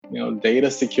data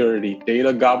security,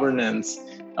 data governance.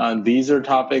 These are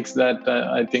topics that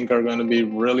I think are going to be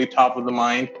really top of the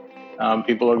mind.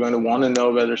 People are going to want to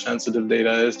know whether sensitive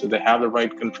data is. Do they have the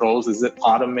right controls? Is it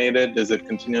automated? Is it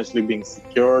continuously being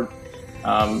secured?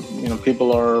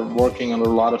 People are working under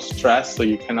a lot of stress, so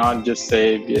you cannot just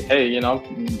say, hey,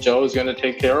 Joe is going to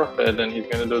take care of it and he's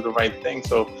going to do the right thing.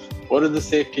 So what are the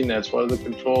safety nets? What are the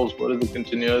controls? What are the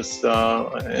continuous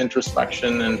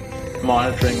introspection and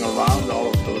monitoring around all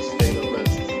of those data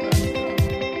risks?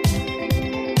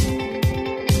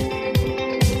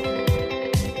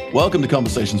 Welcome to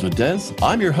Conversations with Des.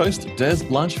 I'm your host, Des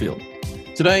Blanchfield.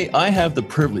 Today, I have the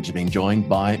privilege of being joined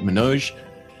by Manoj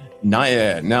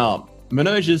Nair. Now,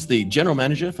 Manoj is the General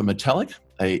Manager for Metallic,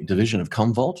 a division of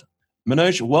Commvault.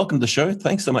 Manoj, welcome to the show.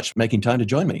 Thanks so much for making time to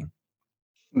join me.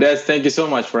 Des, thank you so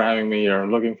much for having me here. I'm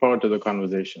looking forward to the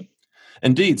conversation.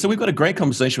 Indeed. So we've got a great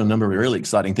conversation with a number of really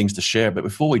exciting things to share. But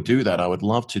before we do that, I would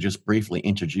love to just briefly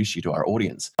introduce you to our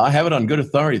audience. I have it on good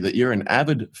authority that you're an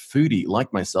avid foodie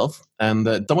like myself, and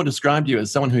someone described you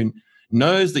as someone who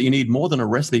knows that you need more than a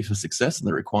recipe for success and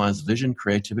that requires vision,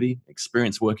 creativity,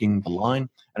 experience working the line,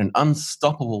 and an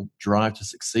unstoppable drive to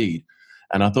succeed.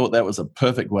 And I thought that was a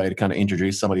perfect way to kind of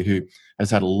introduce somebody who has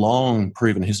had a long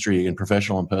proven history in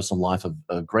professional and personal life of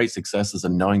great successes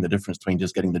and knowing the difference between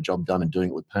just getting the job done and doing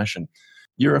it with passion.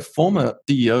 You're a former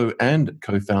CEO and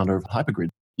co-founder of Hypergrid.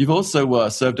 You've also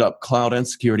served up cloud and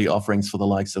security offerings for the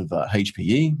likes of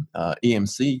HPE,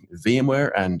 EMC,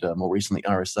 VMware, and more recently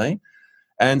RSA.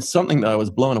 And something that I was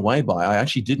blown away by, I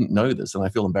actually didn't know this, and I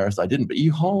feel embarrassed I didn't, but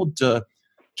you hold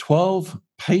 12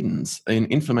 patents in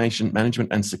information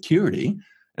management and security.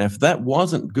 And if that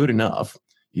wasn't good enough,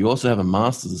 you also have a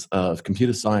master's of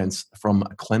computer science from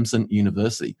Clemson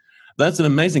University. That's an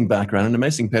amazing background, an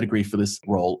amazing pedigree for this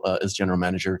role as general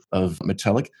manager of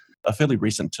Metallic. A fairly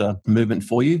recent movement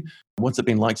for you. What's it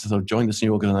been like to sort of join this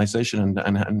new organization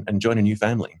and join a new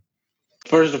family?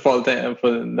 First of all,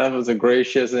 that was a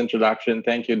gracious introduction.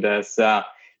 Thank you, Des.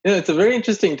 It's a very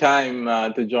interesting time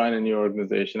to join a new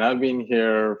organization. I've been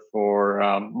here for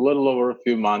a little over a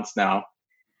few months now.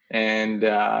 And,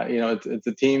 it's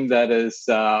a team that has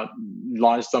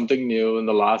launched something new in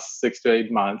the last 6 to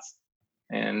 8 months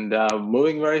and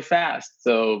moving very fast.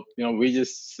 So, we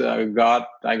just I got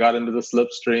into the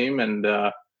slipstream and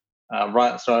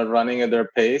started running at their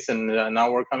pace. And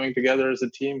now we're coming together as a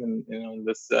team in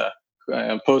this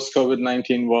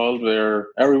post-COVID-19 world where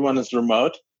everyone is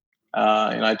remote.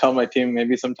 I tell my team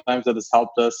maybe sometimes that has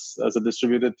helped us as a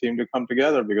distributed team to come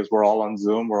together because we're all on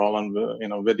Zoom, we're all on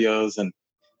videos and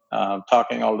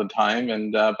talking all the time.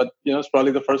 And but it's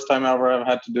probably the first time ever I've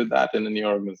had to do that in a new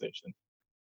organization.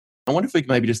 I wonder if we could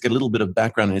maybe just get a little bit of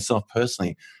background on yourself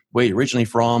personally, where you're originally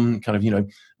from, kind of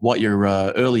what your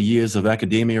early years of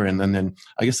academia, and then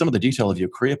I guess some of the detail of your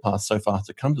career path so far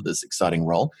to come to this exciting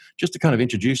role, just to kind of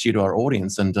introduce you to our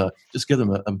audience and just give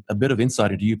them a bit of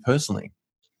insight into you personally.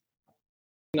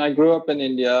 I grew up in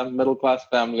India, middle-class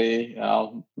family.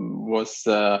 My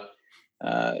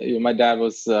dad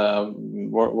was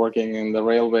working in the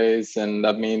railways, and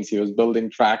that means he was building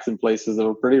tracks in places that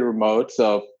were pretty remote,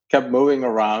 so kept moving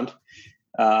around.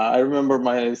 I remember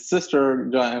my sister,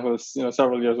 who was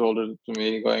several years older to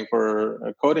me, going for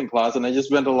a coding class, and I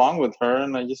just went along with her,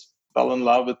 and I just fell in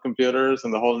love with computers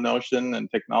and the whole notion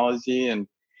and technology. And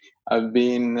I've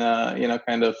been, and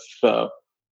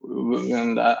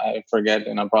I forget,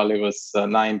 probably was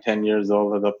 9-10 years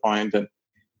old at the point. And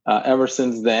ever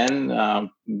since then,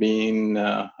 being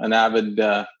an avid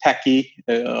techie,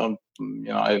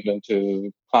 I've been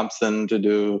to Clemson to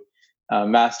do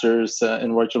masters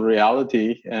in virtual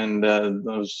reality, and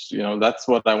that's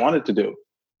what I wanted to do.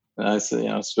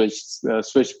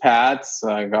 Switched paths.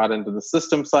 I got into the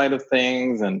system side of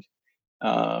things, and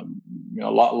a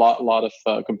lot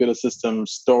of computer system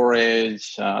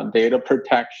storage, data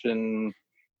protection,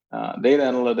 data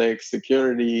analytics,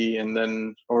 security, and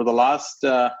then over the last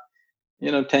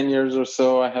 10 years or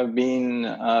so, I have been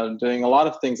doing a lot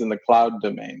of things in the cloud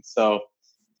domain. So,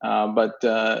 I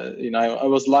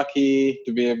was lucky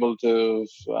to be able to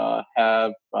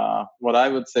have what I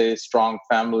would say strong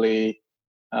family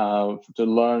to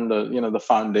learn the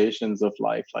foundations of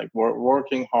life, like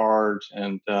working hard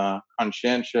and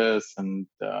conscientious and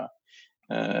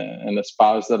a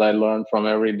spouse that I learned from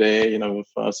every day.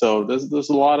 So there's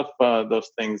a lot of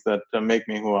those things that make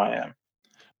me who I am.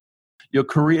 Your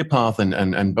career path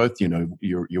and both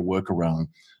your work around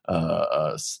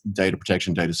data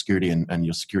protection, data security, and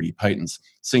your security patents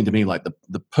seem to me like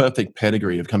the perfect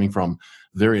pedigree of coming from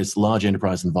various large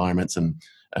enterprise environments and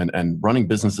running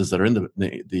businesses that are in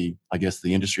the I guess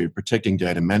the industry of protecting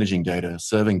data, managing data,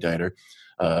 serving data,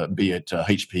 be it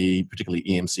HP, particularly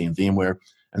EMC and VMware,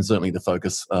 and certainly the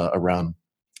focus around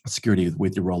security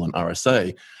with your role in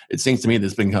RSA. It seems to me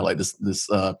there's been kind of like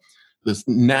this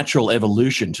natural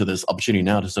evolution to this opportunity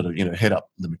now to sort of head up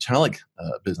the Metallic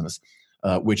business,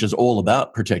 which is all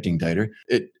about protecting data.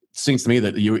 It seems to me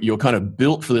that you're kind of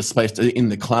built for this space in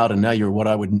the cloud, and now you're what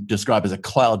I would describe as a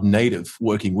cloud native,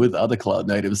 working with other cloud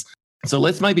natives. So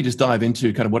let's maybe just dive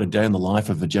into kind of what a day in the life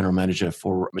of a general manager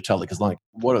for Metallic is like.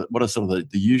 What are sort of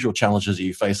the usual challenges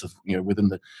you face of within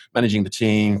the managing the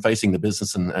team, facing the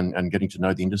business, and getting to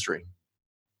know the industry?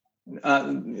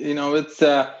 It's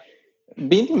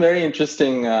been very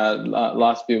interesting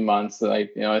last few months.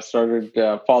 I started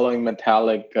following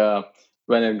Metallic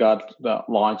when it got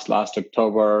launched last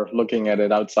October, looking at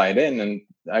it outside in, and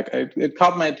it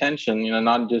caught my attention.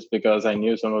 Not just because I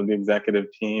knew some of the executive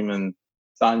team and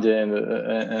Sanjay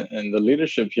and the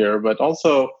leadership here, but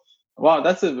also, wow,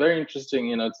 that's a very interesting.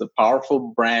 It's a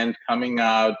powerful brand coming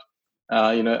out.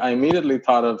 I immediately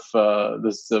thought of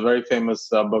this very famous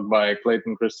book by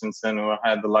Clayton Christensen, who I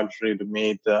had the luxury to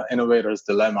meet, Innovator's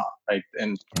Dilemma, right?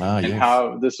 And Yes.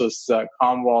 how this was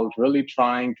Commvault really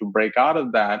trying to break out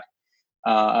of that.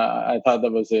 I thought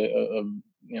that was a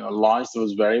launch that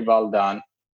was very well done,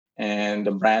 and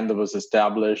the brand that was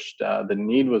established. The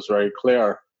need was very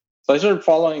clear. So I started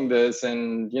following this,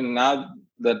 and now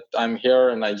that I'm here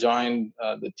and I joined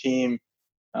the team,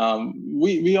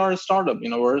 we are a startup.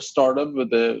 We're a startup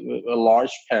with a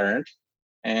large parent,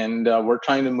 and we're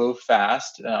trying to move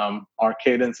fast. Our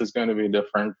cadence is going to be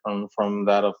different from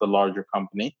that of the larger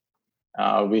company.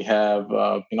 We have,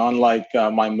 unlike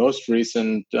my most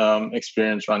recent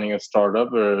experience running a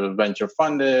startup, or venture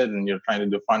funded, and you're trying to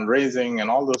do fundraising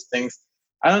and all those things.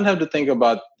 I don't have to think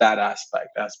about that aspect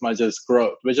as much as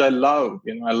growth, which I love.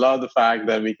 I love the fact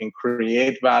that we can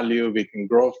create value, we can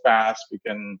grow fast,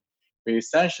 we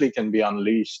essentially can be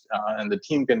unleashed, and the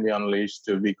team can be unleashed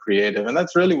to be creative, and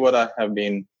that's really what I have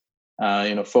been,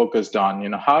 focused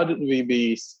on. How did we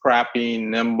be scrappy,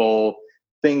 nimble,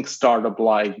 think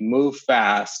startup-like, move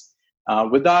fast,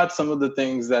 without some of the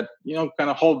things that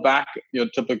kind of hold back your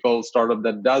typical startup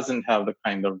that doesn't have the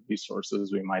kind of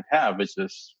resources we might have, which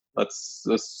is, let's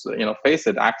just face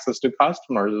it, access to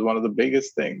customers is one of the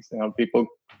biggest things. People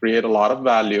create a lot of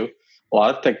value, a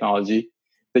lot of technology.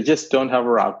 They just don't have a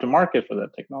route to market for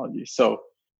that technology. So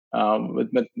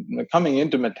with coming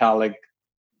into Metallic,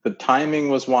 the timing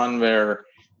was one where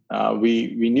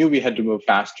we knew we had to move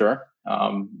faster.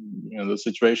 The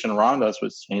situation around us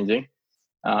was changing,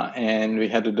 and we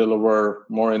had to deliver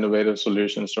more innovative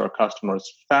solutions to our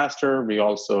customers faster. We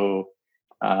also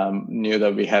knew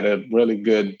that we had a really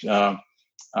good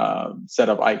set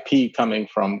of IP coming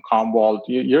from Commvault.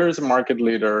 You're a market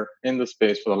leader in the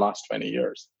space for the last 20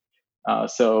 years.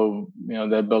 So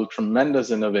they built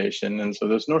tremendous innovation, and so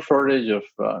there's no shortage of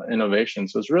innovation.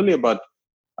 So it's really about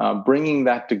bringing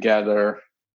that together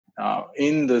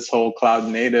in this whole cloud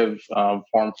native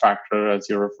form factor, as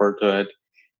you refer to it,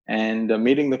 and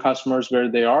meeting the customers where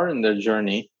they are in their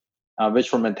journey, which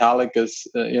for Metallic is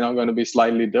going to be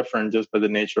slightly different just by the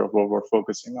nature of what we're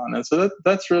focusing on. And so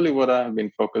that's really what I've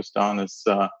been focused on, is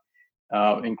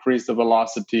increase the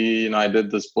velocity. I did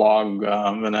this blog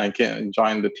when I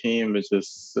joined the team, which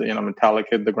is Metallic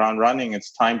hit the ground running.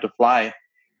 It's time to fly.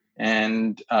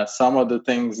 And some of the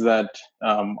things that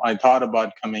I thought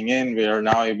about coming in, we are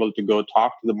now able to go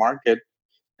talk to the market,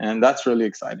 and that's really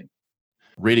exciting.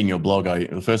 Reading your blog,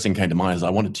 the first thing came to mind is I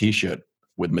want a T-shirt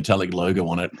with Metallic logo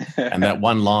on it, and that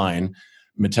one line,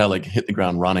 Metallic hit the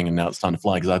ground running, and now it's time to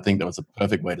fly, because I think that was a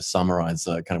perfect way to summarize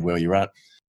kind of where you're at.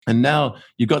 And now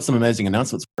you've got some amazing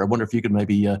announcements. I wonder if you could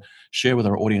maybe share with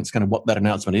our audience kind of what that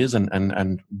announcement is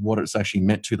and what it's actually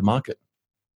meant to the market.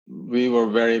 We were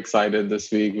very excited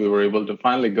this week. We were able to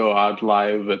finally go out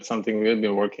live with something we've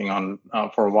been working on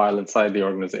for a while inside the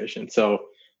organization. So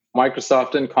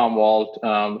Microsoft and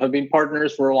Commvault have been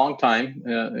partners for a long time.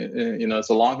 It's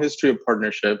a long history of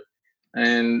partnership.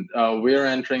 And we are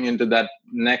entering into that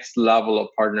next level of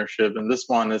partnership. And this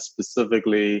one is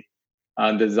specifically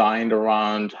designed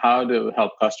around how to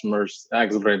help customers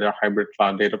accelerate their hybrid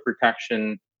cloud data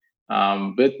protection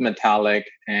with Metallic,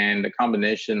 and a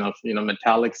combination of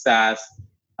Metallic SaaS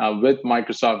with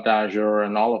Microsoft Azure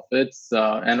and all of its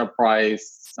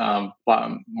enterprise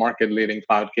market-leading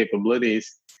cloud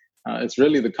capabilities. It's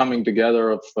really the coming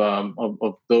together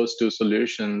of those two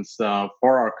solutions for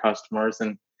our customers,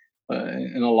 and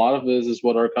a lot of this is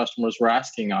what our customers were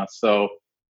asking us. So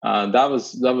that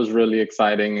was really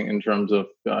exciting in terms of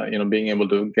being able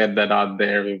to get that out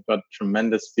there. We've got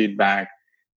tremendous feedback.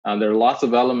 There are lots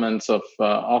of elements of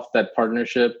that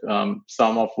partnership.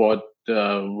 Some of what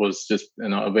was just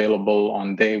available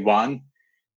on day one.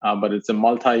 But it's a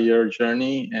multi-year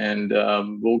journey, and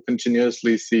we'll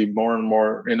continuously see more and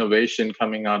more innovation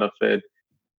coming out of it.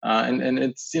 And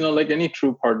it's like any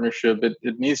true partnership,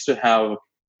 it needs to have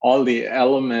all the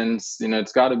elements.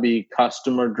 It's got to be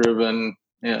customer driven,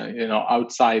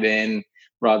 outside in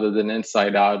rather than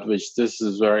inside out, which this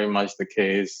is very much the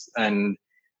case. And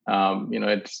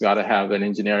it's got to have an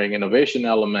engineering innovation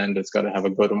element. It's got to have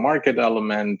a go-to-market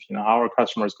element. How are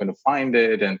customers going to find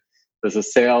it? And there's a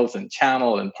sales and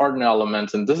channel and partner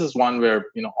elements. And this is one where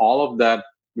all of that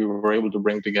we were able to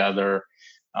bring together,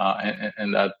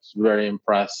 and that's very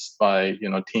impressed by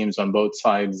teams on both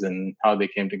sides and how they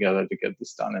came together to get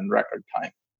this done in record time.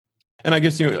 And I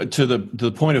guess to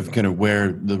the point of kind of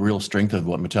where the real strength of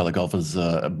what Metallic offers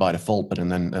by default, but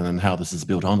and then how this is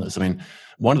built on this. I mean,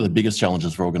 one of the biggest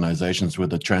challenges for organizations with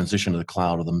the transition to the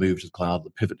cloud or the move to the cloud, the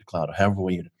pivot to cloud, or however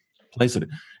we place it,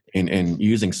 in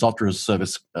using software as a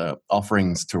service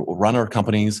offerings to run our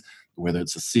companies, whether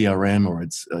it's a CRM or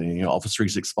it's Office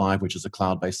 365, which is a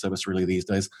cloud-based service really these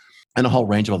days, and a whole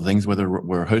range of other things, whether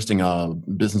we're hosting our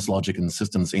business logic and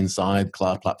systems inside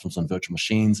cloud platforms on virtual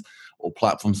machines or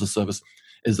platforms as a service,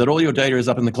 is that all your data is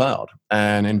up in the cloud.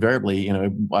 And invariably,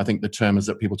 I think the term is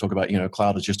that people talk about,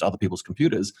 cloud is just other people's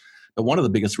computers. But one of the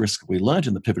biggest risks we learned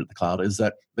in the pivot to the cloud is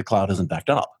that the cloud isn't backed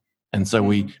up. And so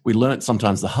we learned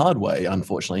sometimes the hard way,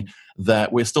 unfortunately,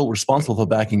 that we're still responsible for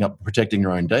backing up and protecting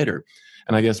your own data.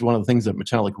 And I guess one of the things that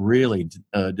Metallic really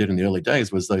did in the early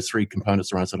days was those three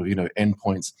components around sort of,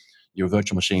 endpoints, your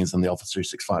virtual machines, and the Office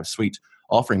 365 suite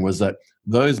offering, was that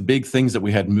those big things that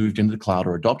we had moved into the cloud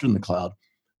or adopted in the cloud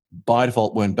by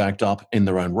default weren't backed up in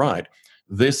their own right.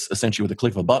 This essentially, with a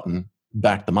click of a button,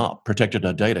 backed them up, protected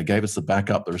our data, gave us the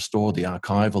backup, the restore, the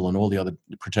archival, and all the other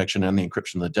protection and the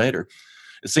encryption of the data.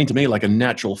 It seemed to me like a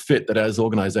natural fit that as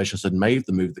organizations had made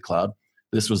the move to the cloud,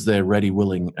 this was there ready,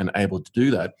 willing, and able to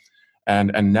do that.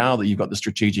 And now that you've got the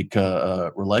strategic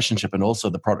relationship and also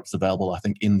the products available, I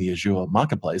think, in the Azure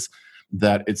marketplace,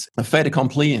 that it's a fait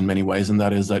accompli in many ways, and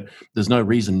that is that there's no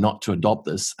reason not to adopt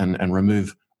this and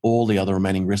remove all the other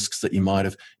remaining risks that you might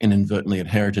have inadvertently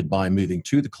inherited by moving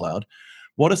to the cloud.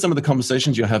 What are some of the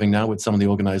conversations you're having now with some of the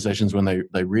organizations when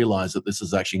they realize that this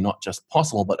is actually not just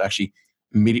possible, but actually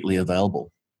immediately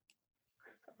available?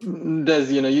 Des,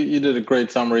 you did a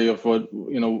great summary of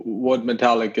what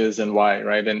Metallic is and why,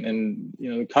 right?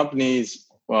 And companies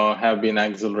have been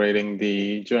accelerating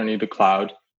the journey to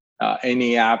cloud.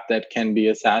 Any app that can be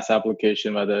a SaaS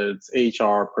application, whether it's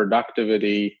HR,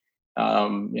 productivity,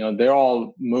 they're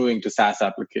all moving to SaaS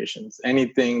applications.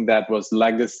 Anything that was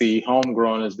legacy,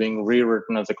 homegrown, is being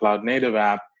rewritten as a cloud native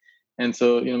app. And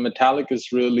so, Metallic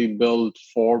is really built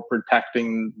for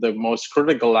protecting the most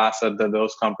critical asset that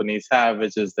those companies have,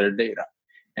 which is their data.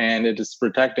 And it is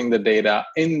protecting the data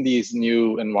in these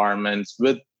new environments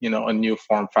with, a new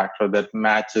form factor that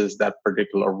matches that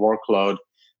particular workload.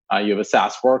 You have a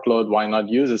SaaS workload, why not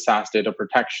use a SaaS data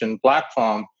protection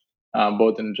platform,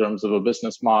 both in terms of a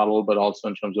business model, but also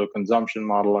in terms of a consumption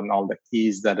model and all the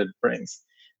ease that it brings.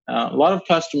 A lot of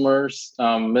customers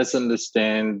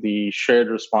misunderstand the shared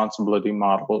responsibility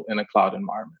model in a cloud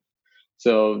environment.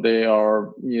 So they are,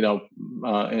 in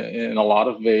a lot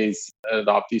of ways,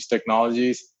 adopt these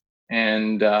technologies,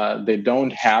 and they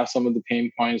don't have some of the pain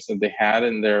points that they had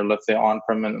in their, let's say,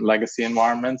 on-prem and legacy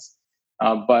environments.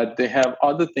 But they have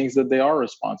other things that they are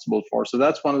responsible for. So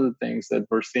that's one of the things that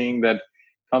we're seeing, that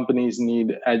companies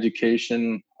need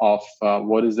education of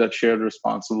what is that shared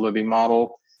responsibility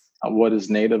model, what is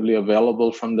natively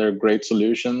available from their great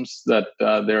solutions that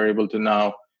they're able to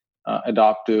now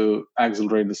adopt to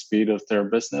accelerate the speed of their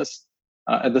business.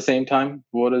 At the same time,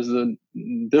 what is the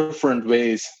different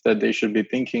ways that they should be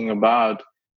thinking about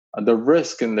the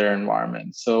risk in their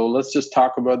environment? So let's just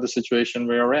talk about the situation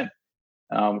we are in.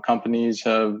 Companies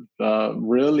have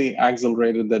really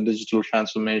accelerated their digital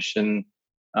transformation.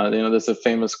 There's a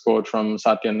famous quote from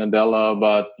Satya Nadella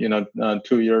about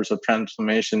 2 years of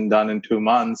transformation done in 2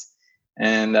 months.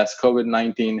 And as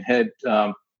COVID-19 hit,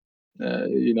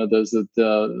 there's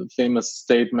the famous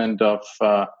statement of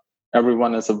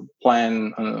everyone has a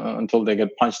plan until they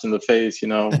get punched in the face.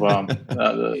 And I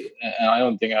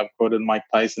don't think I've quoted Mike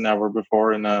Tyson ever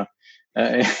before in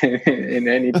in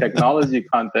any technology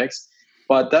context.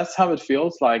 But that's how it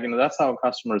feels like. That's how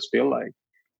customers feel like.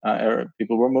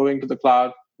 People were moving to the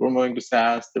cloud, we're moving to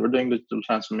SaaS, they were doing digital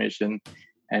transformation,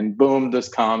 and boom, this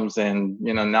comes. And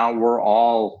now we're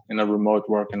all in a remote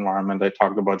work environment. I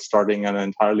talked about starting an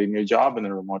entirely new job in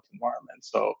a remote environment.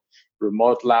 So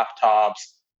remote laptops,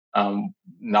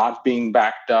 not being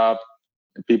backed up,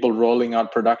 people rolling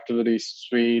out productivity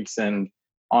suites, and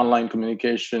online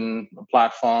communication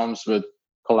platforms with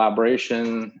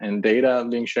collaboration and data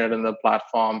being shared in the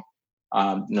platform.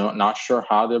 Not sure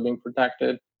how they're being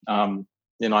protected.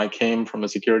 I came from a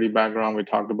security background. We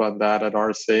talked about that at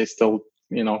RSA. Still,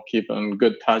 keep in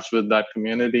good touch with that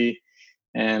community.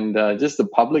 And just the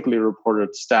publicly reported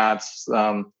stats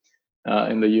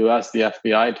in the US, the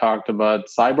FBI talked about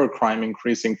cybercrime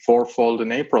increasing fourfold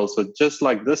in April. So just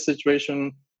like this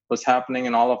situation was happening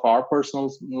in all of our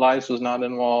personal lives was not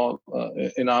involved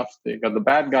enough. You got the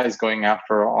bad guys going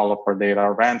after all of our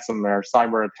data, ransomware,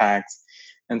 cyber attacks.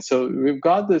 And so we've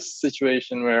got this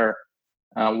situation where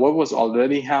what was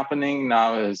already happening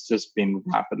now has just been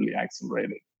rapidly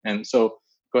accelerated. And so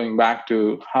going back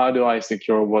to how do I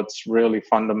secure what's really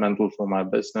fundamental for my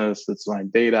business? It's my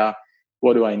data.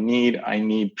 What do I need? I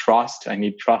need trust. I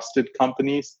need trusted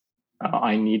companies.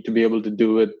 I need to be able to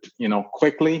do it,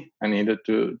 quickly. I needed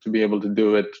to be able to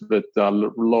do it with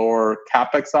lower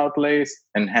capex outlays,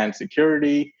 enhanced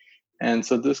security. And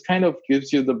so this kind of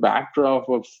gives you the backdrop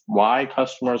of why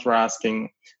customers were asking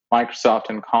Microsoft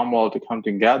and Commvault to come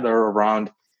together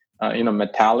around,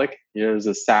 Metallic. Here's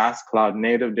a SaaS cloud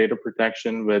native data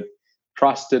protection with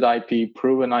trusted IP,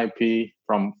 proven IP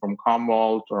from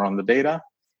Commvault or on the data,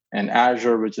 and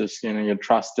Azure, which is your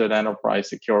trusted enterprise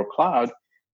secure cloud.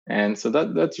 And so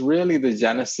that's really the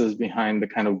genesis behind the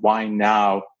kind of why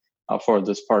now for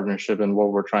this partnership and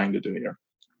what we're trying to do here.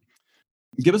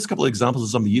 Give us a couple of examples of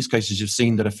some of the use cases you've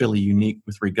seen that are fairly unique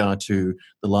with regard to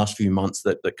the last few months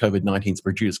that COVID-19's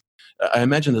produced. I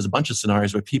imagine there's a bunch of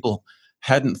scenarios where people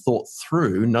hadn't thought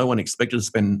through. No one expected to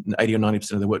spend 80 or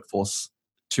 90% of their workforce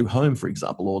to home, for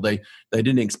example, or they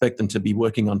didn't expect them to be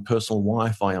working on personal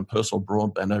Wi-Fi and personal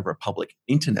broadband over a public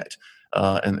internet.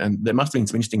 And there must have been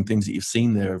some interesting things that you've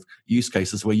seen there of use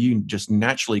cases where you just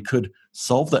naturally could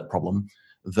solve that problem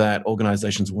that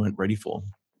organizations weren't ready for.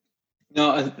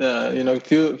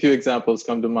 Few examples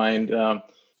come to mind.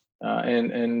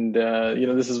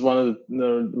 This is one of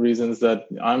the reasons that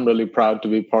I'm really proud to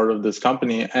be part of this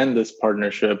company and this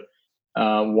partnership.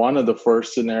 One of the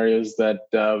first scenarios that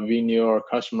we knew our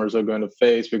customers are going to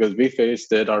face, because we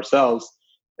faced it ourselves,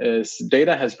 is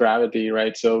data has gravity,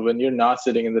 right? So when you're not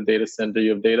sitting in the data center, you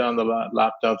have data on the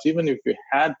laptops. Even if you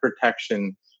had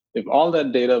protection, if all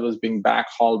that data was being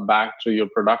backhauled back to your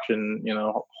production,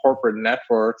 corporate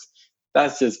networks,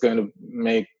 that's just going to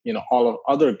make all of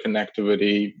other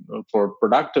connectivity for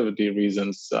productivity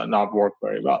reasons not work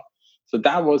very well. So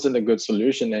that wasn't a good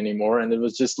solution anymore, and it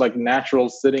was just like natural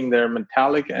sitting there,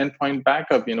 Metallic endpoint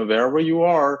backup. Wherever you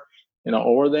are,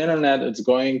 over the internet, it's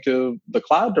going to the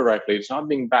cloud directly. It's not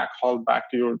being backhauled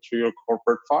back to your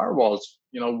corporate firewalls.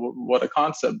 What a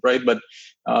concept, right? But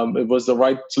it was the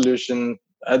right solution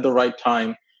at the right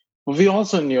time. We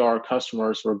also knew our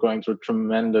customers were going through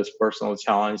tremendous personal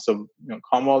challenge. So,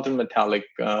 Commvault and Metallic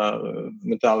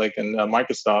and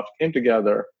Microsoft came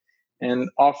together and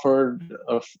offered,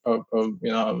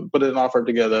 put an offer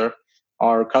together.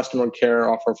 Our customer care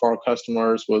offer for our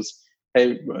customers was,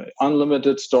 hey,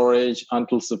 unlimited storage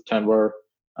until September.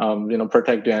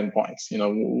 Protect your endpoints.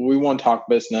 We won't talk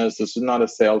business. This is not a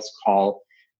sales call.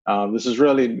 This is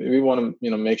really, we want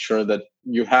to make sure that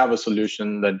you have a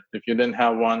solution that if you didn't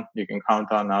have one, you can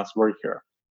count on us. We're here.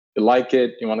 If you like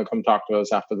it, you want to come talk to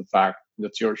us after the fact,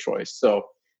 that's your choice. So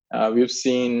we've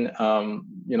seen, so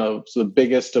the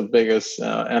biggest of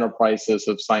enterprises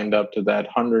have signed up to that.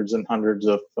 Hundreds and hundreds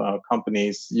of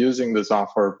companies using this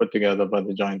offer put together by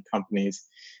the joint companies,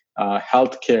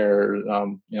 healthcare,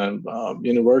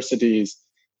 universities,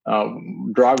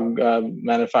 drug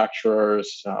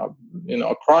manufacturers,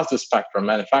 across the spectrum,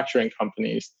 manufacturing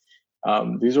companies.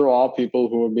 These are all people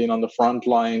who have been on the front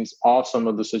lines of some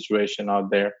of the situation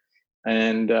out there.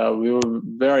 And we were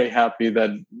very happy that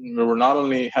we were not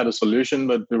only had a solution,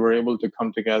 but we were able to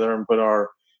come together and put our,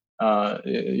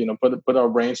 put our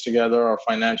brains together, our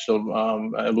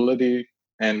financial ability,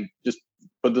 and just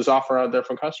put this offer out there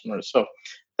for customers. So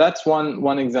that's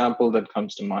one example that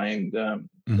comes to mind.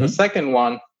 The second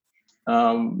one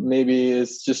maybe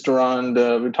is just around.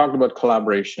 We talked about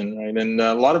collaboration, right? And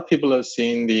a lot of people have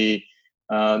seen the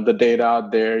data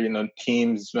out there.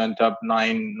 Teams went up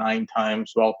nine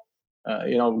times. Well,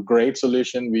 great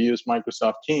solution. We use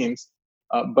Microsoft Teams,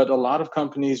 but a lot of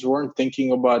companies weren't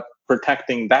thinking about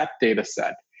protecting that data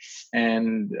set.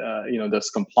 And there's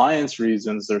compliance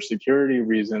reasons, there's security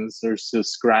reasons, there's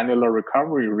just granular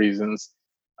recovery reasons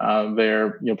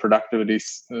where productivity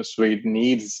suite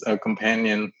needs a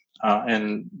companion.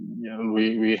 And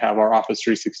we have our Office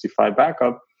 365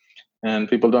 backup, and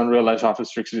people don't realize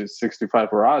Office 365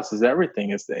 for us is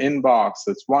everything. It's the inbox,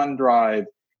 it's OneDrive,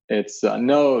 it's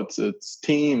Notes, it's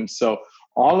Teams. So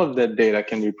all of that data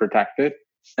can be protected,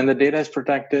 and the data is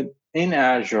protected in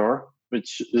Azure,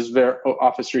 which is where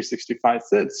Office 365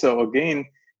 sits. So again,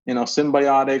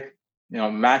 symbiotic,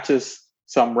 matches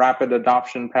some rapid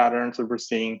adoption patterns that we're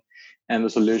seeing, and the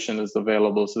solution is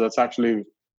available. So that's actually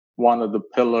one of the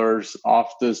pillars of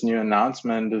this new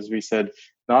announcement. Is we said,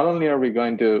 not only are we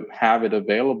going to have it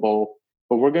available,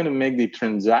 but we're going to make the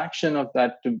transaction of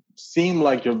that to seem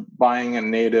like you're buying a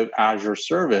native Azure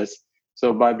service.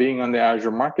 So by being on the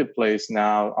Azure Marketplace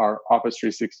now, our Office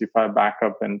 365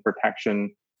 backup and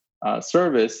protection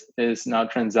service is now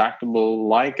transactable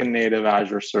like a native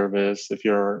Azure service. If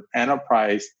you're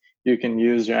enterprise, you can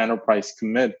use your enterprise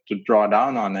commit to draw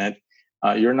down on it.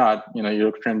 You're not,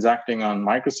 you're transacting on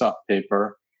Microsoft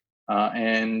paper,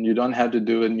 and you don't have to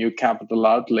do a new capital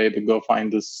outlay to go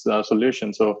find this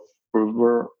solution. So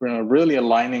we're really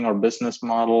aligning our business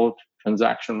model,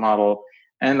 transaction model,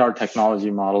 and our technology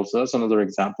model. So that's another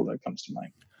example that comes to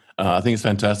mind. I think it's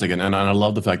fantastic. And I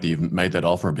love the fact that you've made that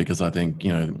offer, because I think,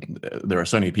 there are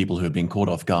so many people who have been caught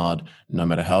off guard, no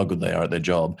matter how good they are at their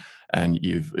job. And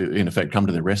you've, in effect, come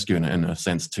to their rescue in a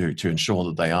sense to ensure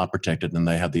that they are protected and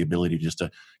they have the ability just to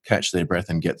catch their breath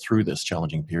and get through this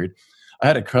challenging period. I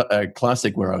had a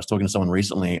classic where I was talking to someone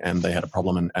recently and they had a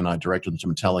problem, and I directed them to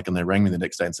Metallic, and they rang me the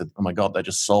next day and said, oh my God, they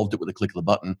just solved it with a click of the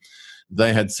button.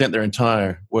 They had sent their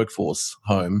entire workforce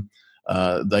home.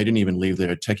 They didn't even leave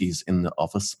their techies in the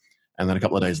office. And then a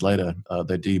couple of days later,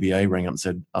 their DBA rang up and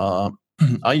said,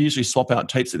 I usually swap out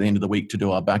tapes at the end of the week to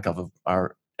do our backup of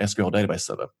our SQL database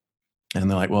server. And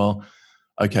they're like, well,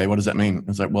 okay, what does that mean?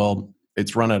 It's like, well,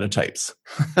 it's run out of tapes.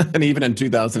 And even in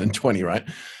 2020, right?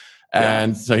 Yeah.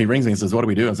 And so he rings me and says, what do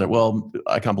we do? I was like, well,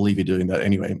 I can't believe you're doing that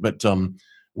anyway. But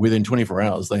within 24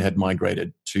 hours, they had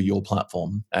migrated to your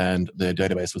platform and their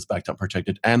database was backed up,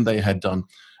 protected. And they had done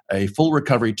a full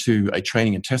recovery to a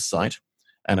training and test site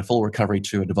and a full recovery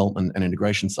to a development and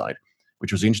integration site,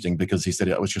 which was interesting because he said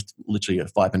it was just literally a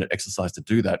 5-minute exercise to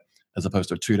do that, as opposed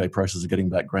to a 2-day process of getting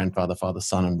back grandfather, father,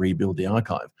 son, and rebuild the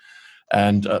archive.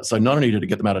 And so not only did it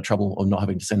get them out of trouble or not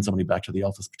having to send somebody back to the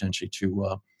office potentially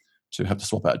to have to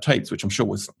swap out tapes, which I'm sure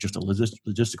was just a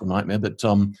logistical nightmare, but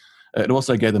it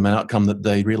also gave them an outcome that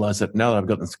they realized that now that I've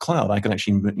got this cloud, I can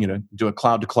actually do a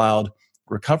cloud-to-cloud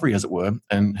recovery, as it were,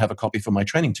 and have a copy for my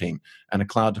training team, and a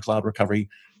cloud-to-cloud recovery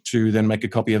to then make a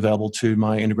copy available to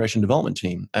my integration development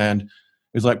team. And it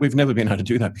was like, we've never been able to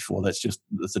do that before.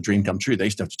 That's a dream come true. They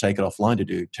used to have to take it offline to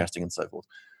do testing and so forth.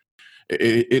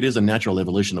 It is a natural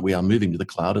evolution that we are moving to the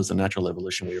cloud. As a natural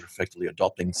evolution, we are effectively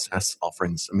adopting SaaS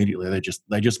offerings immediately.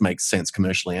 They just make sense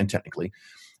commercially and technically.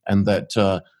 And that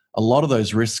a lot of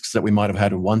those risks that we might have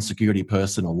had with one security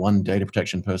person or one data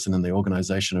protection person in the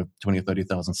organization of 20 or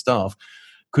 30,000 staff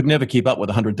could never keep up with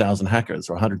 100,000 hackers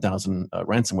or 100,000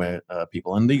 ransomware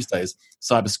people. And these days,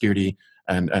 cybersecurity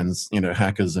and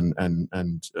hackers and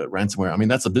ransomware, I mean,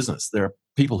 that's a business. There are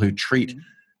people who treat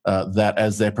that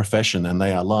as their profession, and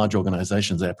they are large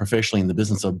organizations. They are professionally in the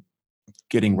business of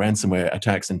getting ransomware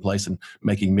attacks in place and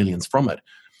making millions from it.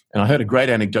 And I heard a great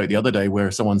anecdote the other day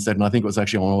where someone said, and I think it was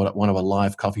actually on one of our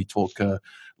live coffee talk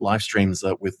live streams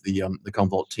with the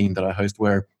Commvault team that I host,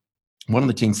 where one of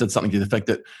the teams said something to the effect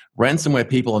that ransomware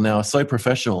people are now so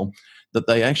professional that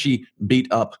they actually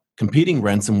beat up competing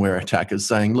ransomware attackers,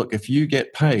 saying, look, if you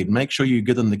get paid, make sure you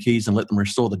give them the keys and let them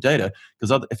restore the data,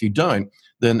 because if you don't,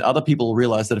 then other people will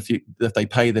realize that if they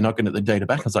pay, they're not going to get the data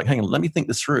back. I was like, hang on, let me think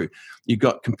this through. You've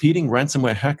got competing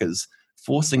ransomware hackers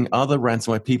forcing other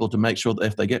ransomware people to make sure that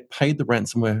if they get paid the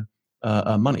ransomware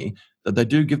money, that they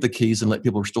do give the keys and let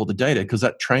people restore the data, because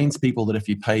that trains people that if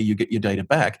you pay, you get your data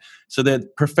back. So they're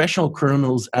professional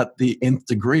criminals at the nth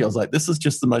degree. I was like, this is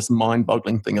just the most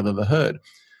mind-boggling thing I've ever heard.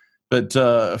 But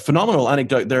phenomenal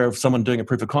anecdote there of someone doing a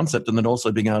proof of concept and then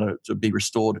also being able to be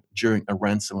restored during a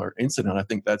ransomware incident. I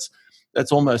think that's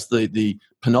almost the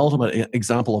penultimate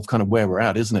example of kind of where we're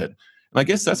at, isn't it? And I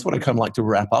guess that's what I kind of like to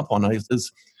wrap up on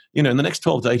is in the next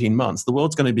 12 to 18 months, the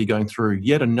world's going to be going through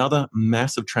yet another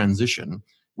massive transition.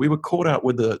 We were caught out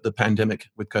with the pandemic,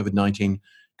 with COVID-19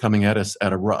 coming at us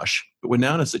at a rush. But we're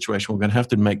now in a situation where we're going to have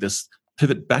to make this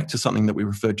pivot back to something that we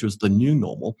refer to as the new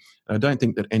normal. And I don't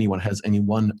think that anyone has any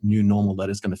one new normal that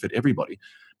is going to fit everybody.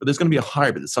 But there's going to be a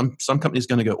hybrid. Some companies are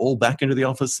going to go all back into the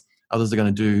office. Others are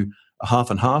going to do a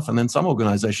half and half. And then some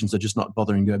organizations are just not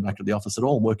bothering to go back to the office at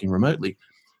all, working remotely.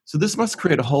 So this must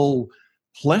create a whole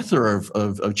plethora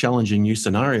of challenging new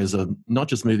scenarios of not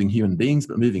just moving human beings,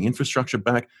 but moving infrastructure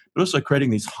back, but also creating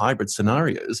these hybrid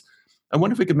scenarios. I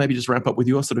wonder if we could maybe just wrap up with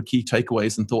your sort of key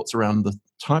takeaways and thoughts around the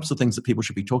types of things that people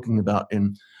should be talking about,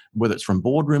 in whether it's from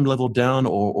boardroom level down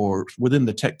or within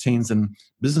the tech teams and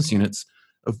business units,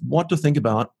 of what to think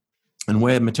about and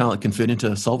where Metallic can fit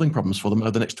into solving problems for them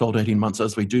over the next 12 to 18 months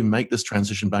as we do make this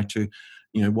transition back to,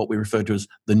 what we refer to as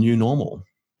the new normal.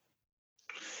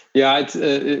 Yeah,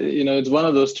 it's one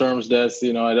of those terms that's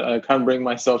I can't bring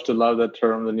myself to love that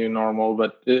term, the new normal,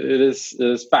 but it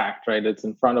is fact, right? It's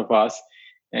in front of us,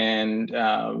 and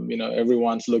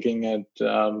everyone's looking at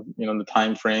the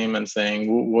time frame and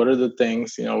saying what are the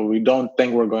things we don't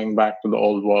think we're going back to the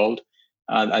old world.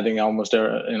 I think almost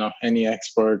any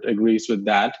expert agrees with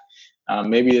that.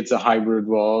 Maybe it's a hybrid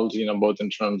world, both in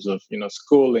terms of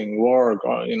schooling, work,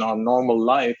 or our normal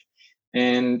life,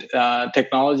 and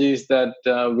technologies that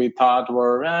we thought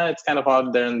were it's kind of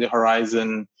out there in the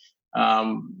horizon,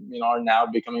 are now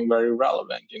becoming very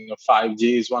relevant.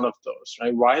 5G is one of those,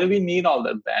 right? Why do we need all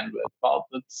that bandwidth? Well,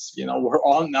 it's we're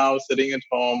all now sitting at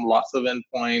home, lots of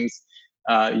endpoints,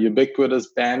 ubiquitous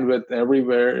bandwidth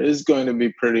everywhere is going to be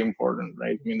pretty important,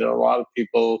 right? I mean, there are a lot of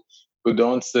people who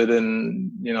don't sit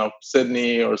in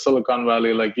Sydney or Silicon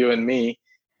Valley like you and me,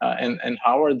 and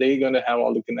how are they going to have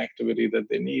all the connectivity that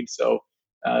they need? So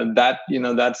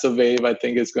that's a wave I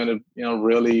think is going to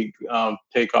really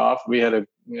take off. We had a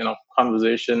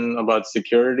conversation about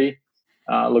security.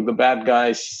 Look, the bad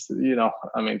guys,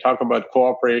 talk about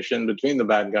cooperation between the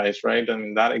bad guys, right? I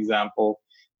mean, that example.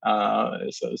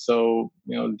 So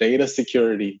data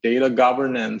security, data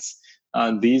governance.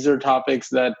 These are topics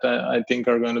that I think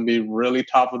are going to be really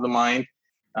top of the mind.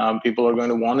 People are going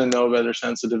to want to know where their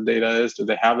sensitive data is. Do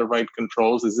they have the right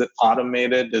controls? Is it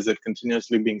automated? Is it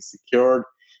continuously being secured?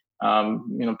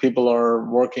 People are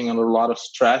working under a lot of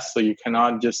stress, so you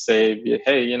cannot just say,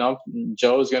 hey,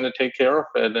 Joe's going to take care of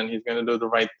it and he's going to do the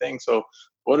right thing. So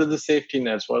what are the safety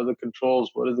nets? What are the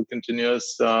controls? What is the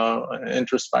continuous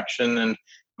introspection and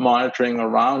monitoring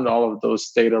around all of those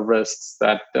data risks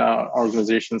that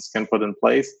organizations can put in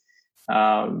place?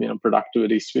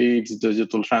 Productivity suites,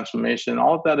 digital transformation,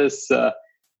 all of that is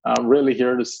really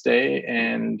here to stay.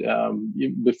 And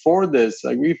before this,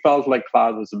 we felt like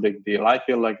cloud was a big deal. I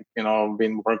feel like, I've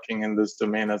been working in this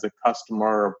domain as a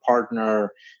customer, a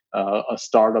partner, a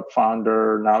startup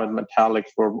founder, now at Metallic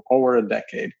for over a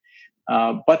decade.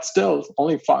 But still,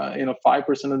 only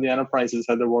 5% of the enterprises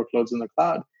have their workloads in the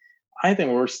cloud. I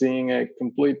think we're seeing a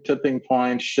complete tipping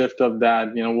point shift of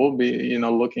that. We'll be,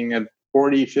 looking at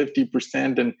 40,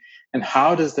 50%. And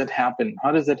how does that happen?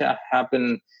 How does that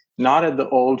happen? Not at the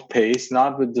old pace,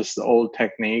 not with just the old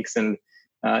techniques and,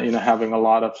 having a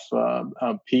lot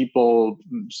of people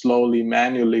slowly,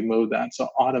 manually move that. So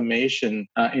automation,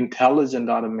 intelligent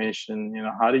automation,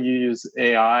 how do you use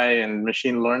AI and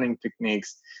machine learning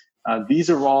techniques? These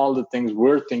are all the things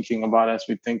we're thinking about as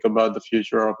we think about the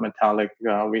future of Metallic.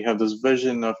 We have this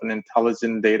vision of an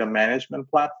intelligent data management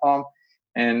platform.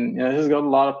 And it has got a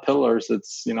lot of pillars.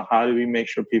 It's, how do we make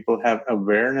sure people have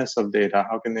awareness of data?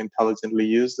 How can they intelligently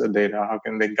use the data? How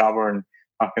can they govern?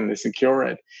 How can they secure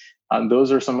it?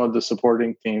 Those are some of the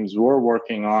supporting themes we're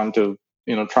working on to,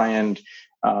 try and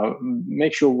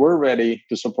make sure we're ready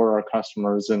to support our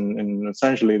customers in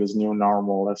essentially this new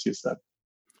normal, as you said.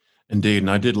 Indeed,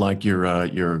 and I did like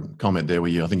your comment there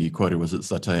where I think you quoted, was it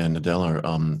Satya Nadella,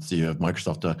 CEO of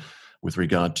Microsoft, with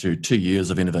regard to 2 years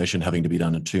of innovation having to be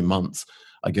done in 2 months.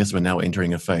 I guess we're now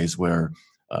entering a phase where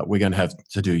we're going to have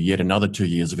to do yet another 2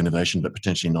 years of innovation, but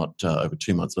potentially not over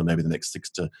 2 months, but maybe the next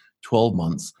 6 to 12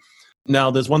 months.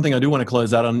 Now, there's one thing I do want to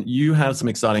close out on. You have some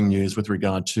exciting news with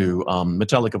regard to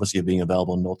Metallic, obviously being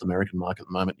available in the North American market at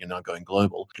the moment. You're now going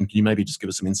global. Can you maybe just give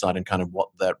us some insight in kind of what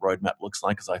that roadmap looks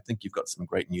like? Because I think you've got some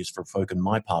great news for folk in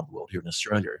my part of the world here in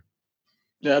Australia.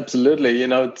 Yeah, absolutely.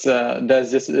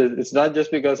 It's not just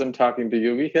because I'm talking to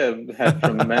you. We have had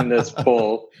tremendous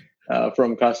pull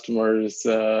from customers,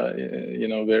 where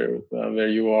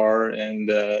you are, and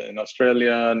in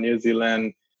Australia, New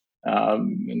Zealand,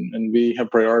 and we have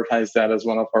prioritized that as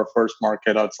one of our first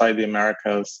market outside the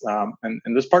Americas.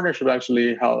 And this partnership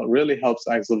actually really helps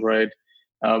accelerate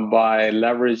by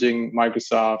leveraging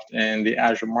Microsoft and the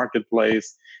Azure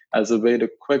Marketplace as a way to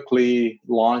quickly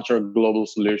launch our global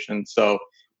solution. So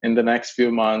in the next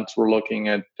few months, we're looking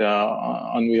at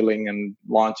unveiling and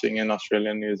launching in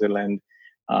Australia and New Zealand,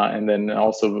 and then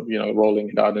also rolling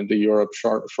it out into Europe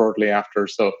shortly after.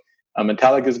 So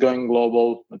Metallic is going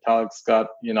global. Metallic's got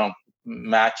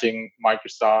matching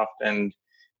Microsoft, and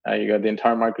you got the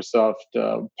entire Microsoft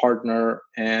partner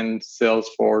and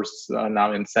Salesforce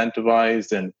now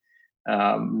incentivized and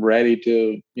ready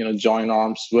to join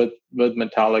arms with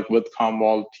Metallic, with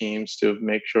Commvault teams to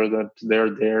make sure that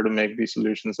they're there to make these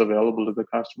solutions available to the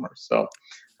customers. So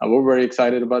we're very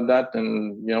excited about that,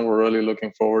 and we're really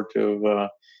looking forward to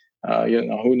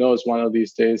who knows, one of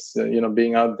these days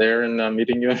being out there and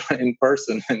meeting you in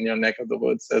person in your neck of the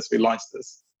woods as we launch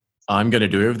this. I'm going to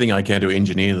do everything I can to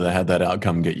engineer that I had that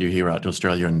outcome, get you here out to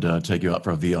Australia and take you out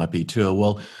for a VIP tour.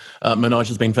 Well, Manoj,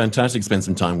 it's been fantastic to spend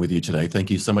some time with you today.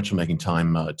 Thank you so much for making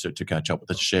time to catch up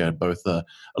with us, share both a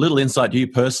little insight to you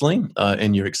personally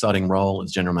in your exciting role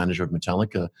as General Manager of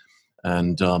Metallica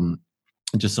and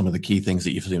just some of the key things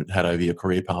that you've had over your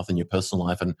career path and your personal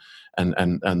life and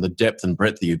the depth and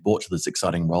breadth that you've brought to this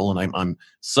exciting role. And I'm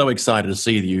so excited to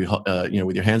see you,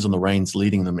 with your hands on the reins,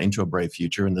 leading them into a brave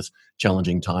future in this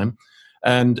challenging time.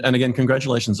 And again,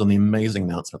 congratulations on the amazing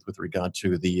announcement with regard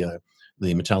to the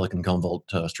Metallic and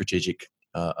Commvault strategic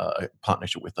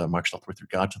partnership with Microsoft with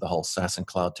regard to the whole SaaS and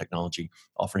cloud technology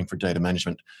offering for data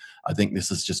management. I think this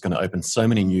is just going to open so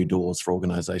many new doors for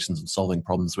organizations and solving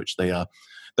problems which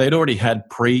they'd already had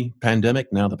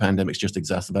pre-pandemic. Now the pandemic's just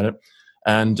exacerbated.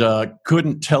 And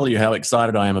couldn't tell you how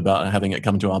excited I am about having it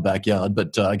come to our backyard.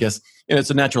 But I guess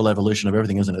it's a natural evolution of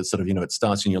everything, isn't it? Sort of, it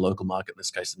starts in your local market, in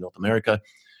this case in North America.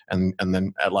 And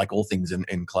then, like all things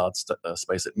in cloud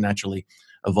space, it naturally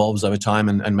evolves over time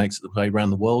and makes its way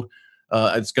around the world.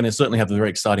 It's going to certainly have a very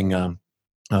exciting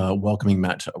welcoming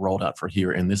mat rolled out for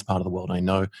here in this part of the world, I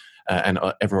know, and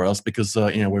everywhere else, because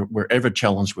we're ever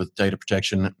challenged with data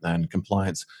protection and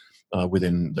compliance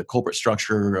within the corporate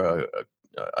structure.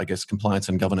 I guess compliance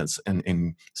and governance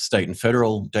in state and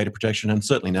federal data protection, and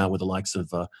certainly now with the likes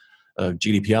of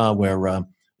GDPR, where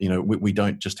we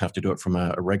don't just have to do it from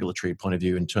a regulatory point of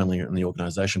view internally in the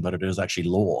organization, but it is actually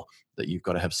law that you've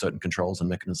got to have certain controls and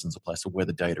mechanisms in place of where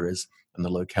the data is and the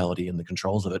locality and the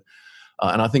controls of it.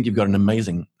 And I think you've got an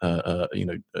amazing,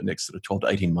 next sort of 12 to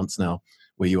 18 months now,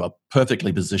 where you are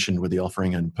perfectly positioned with the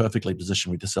offering and perfectly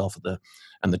positioned with yourself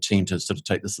and the team to sort of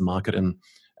take this to market and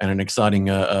an exciting,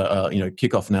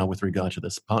 kickoff now with regard to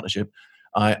this partnership.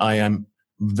 I am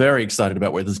very excited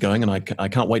about where this is going, and I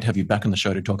can't wait to have you back on the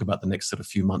show to talk about the next sort of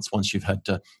few months once you've had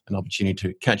an opportunity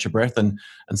to catch your breath and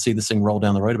see this thing roll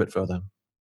down the road a bit further.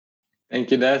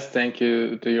 Thank you, Des. Thank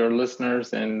you to your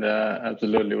listeners, and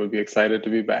absolutely, we'll be excited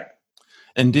to be back.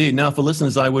 Indeed. Now, for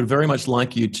listeners, I would very much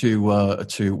like you to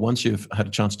once you've had a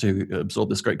chance to absorb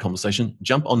this great conversation,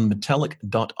 jump on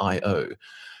metallic.io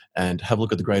and have a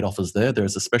look at the great offers there.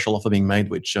 There's a special offer being made,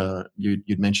 which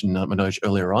you'd mentioned, Manoj,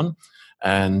 earlier on.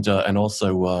 And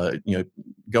also,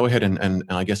 go ahead and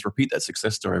I guess repeat that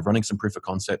success story of running some proof of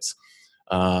concepts.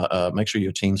 Make sure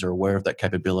your teams are aware of that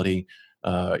capability.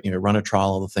 Run a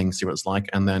trial of the thing, see what it's like,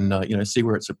 and then see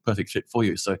where it's a perfect fit for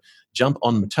you. So jump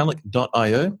on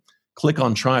metallic.io, click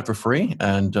on try it for free,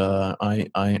 and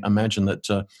I imagine that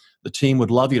the team would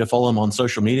love you to follow them on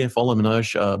social media. Follow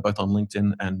Manoj both on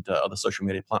LinkedIn and other social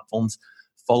media platforms.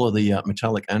 Follow the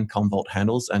Metallic and Commvault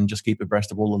handles, and just keep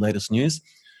abreast of all the latest news.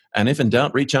 And if in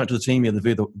doubt, reach out to the team either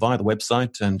via the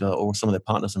website and or some of their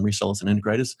partners and resellers and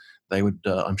integrators. They would,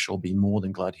 I'm sure, be more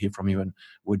than glad to hear from you and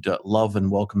would love and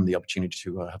welcome the opportunity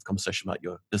to have a conversation about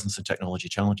your business and technology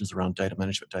challenges around data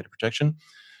management, data protection.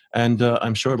 And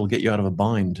I'm sure it'll get you out of a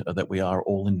bind that we are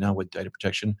all in now with data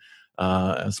protection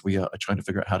as we are trying to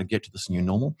figure out how to get to this new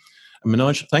normal. And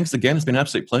Manoj, thanks again. It's been an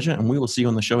absolute pleasure, and we will see you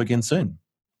on the show again soon.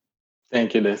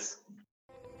 Thank you, Liz.